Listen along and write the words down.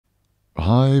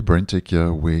Hi, BrenTech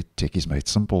here, where tech is made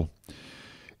simple.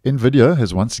 Nvidia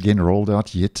has once again rolled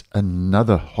out yet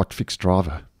another hotfix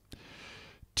driver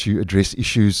to address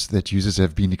issues that users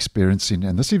have been experiencing.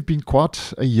 And this has been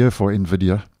quite a year for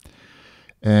Nvidia.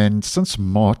 And since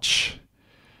March,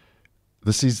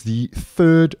 this is the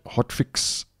third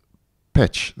hotfix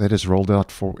patch that has rolled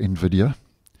out for Nvidia.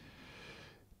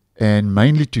 And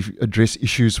mainly to address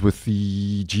issues with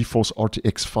the GeForce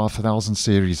RTX 5000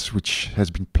 series, which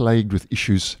has been plagued with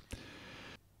issues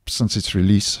since its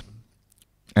release.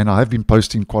 And I have been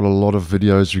posting quite a lot of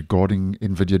videos regarding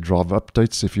Nvidia driver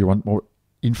updates. If you want more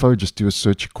info, just do a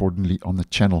search accordingly on the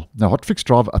channel. Now, hotfix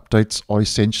driver updates are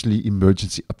essentially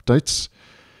emergency updates.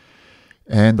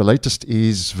 And the latest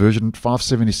is version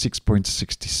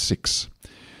 576.66.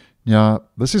 Now,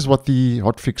 this is what the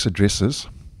hotfix addresses.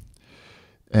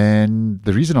 And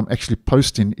the reason I'm actually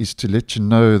posting is to let you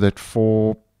know that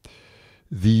for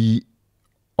the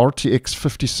RTX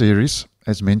 50 series,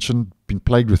 as mentioned, been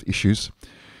plagued with issues.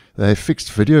 They have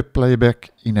fixed video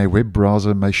playback in a web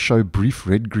browser may show brief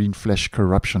red-green flash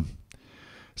corruption.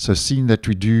 So seeing that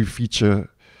we do feature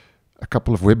a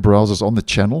couple of web browsers on the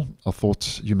channel, I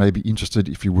thought you may be interested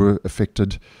if you were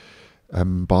affected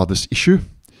by this issue.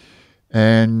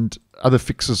 And other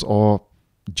fixes are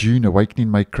June Awakening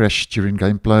may crash during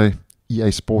gameplay. EA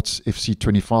Sports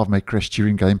FC25 may crash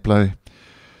during gameplay.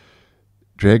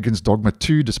 Dragon's Dogma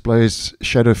 2 displays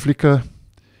shadow flicker.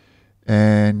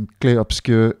 And Clear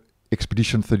Obscure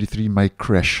Expedition 33 may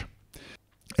crash.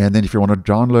 And then if you want to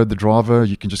download the driver,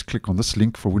 you can just click on this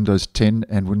link for Windows 10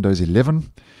 and Windows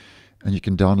 11. And you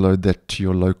can download that to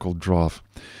your local drive.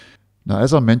 Now,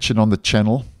 as I mentioned on the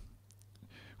channel,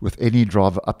 with any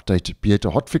driver update, be it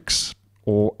a hotfix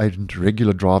or a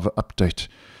regular driver update,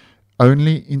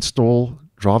 only install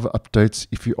driver updates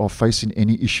if you are facing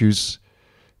any issues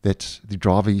that the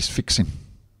driver is fixing,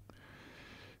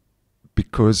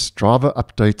 because driver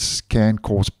updates can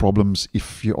cause problems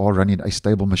if you are running a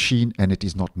stable machine and it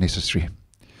is not necessary.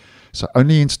 So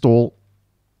only install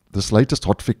this latest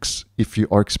hotfix if you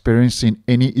are experiencing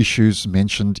any issues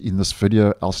mentioned in this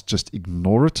video, else just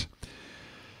ignore it.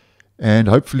 And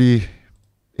hopefully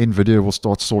Nvidia will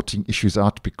start sorting issues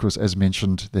out, because as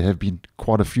mentioned, there have been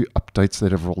quite a few updates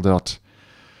that have rolled out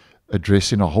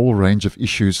addressing a whole range of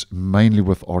issues, mainly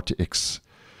with RTX,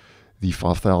 the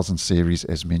 5000 series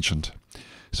as mentioned.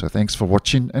 So thanks for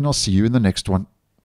watching, and I'll see you in the next one.